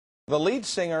The lead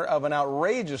singer of an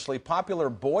outrageously popular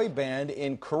boy band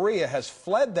in Korea has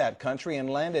fled that country and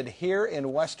landed here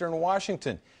in Western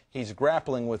Washington. He's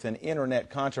grappling with an internet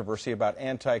controversy about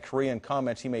anti-Korean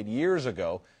comments he made years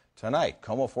ago. Tonight,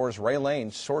 KOMO4's Ray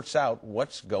Lane sorts out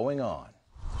what's going on.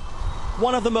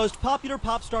 One of the most popular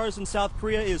pop stars in South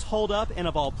Korea is holed up, and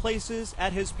of all places,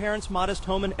 at his parents' modest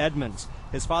home in Edmonds.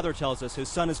 His father tells us his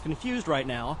son is confused right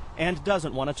now and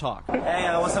doesn't want to talk.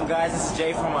 Hey, what's up, guys? This is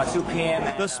Jay from 2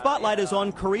 p.m. The spotlight is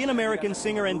on Korean-American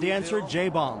singer and dancer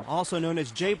J-Bomb, also known as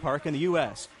Jay Park in the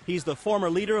U.S. He's the former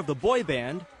leader of the boy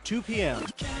band 2 p.m.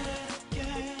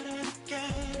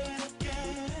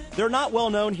 They're not well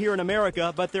known here in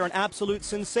America, but they're an absolute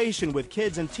sensation with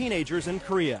kids and teenagers in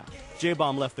Korea.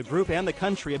 J-Bomb left the group and the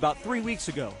country about 3 weeks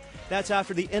ago. That's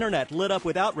after the internet lit up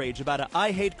with outrage about an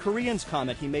 "I hate Koreans"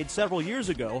 comment he made several years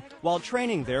ago while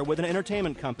training there with an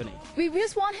entertainment company. We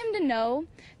just want him to know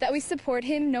that we support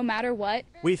him no matter what.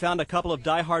 We found a couple of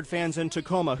diehard fans in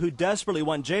Tacoma who desperately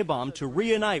want J-Bomb to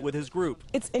reunite with his group.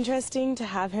 It's interesting to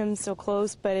have him so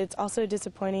close, but it's also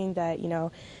disappointing that,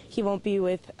 he won't be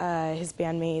with his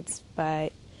bandmates,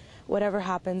 but whatever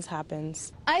happens,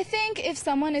 happens. I think if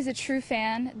someone is a true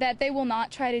fan, that they will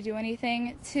not try to do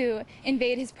anything to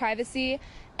invade his privacy,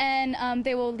 and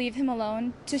they will leave him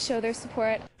alone to show their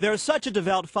support. There's such a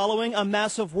devout following, a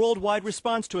massive worldwide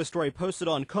response to a story posted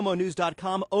on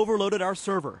KOMOnews.com overloaded our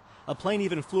server. A plane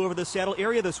even flew over the Seattle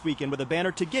area this weekend with a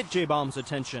banner to get J-Bomb's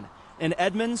attention. In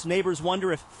Edmonds, neighbors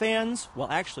wonder if fans will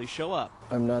actually show up.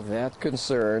 I'm not that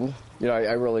concerned.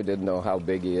 I really didn't know how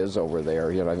big he is over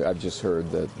there. I've just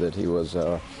heard that he was,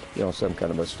 some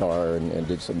kind of a star and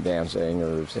did some dancing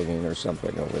or singing or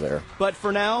something over there. But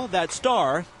for now, that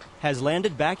star has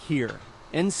landed back here.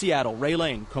 In Seattle, Ray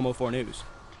Lane, KOMO4 News.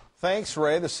 Thanks,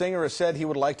 Ray. The singer has said he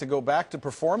would like to go back to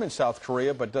perform in South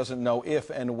Korea, but doesn't know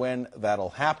if and when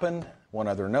that'll happen. One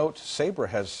other note, Sabra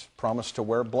has promised to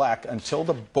wear black until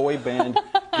the boy band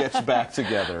gets back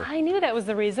together. I knew that was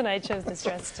the reason I chose this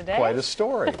dress today. Quite a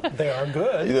story. They are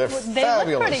good. They're They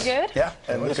fabulous. look pretty good. Yeah.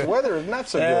 And this weather is not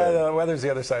so good. The weather's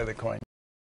the other side of the coin.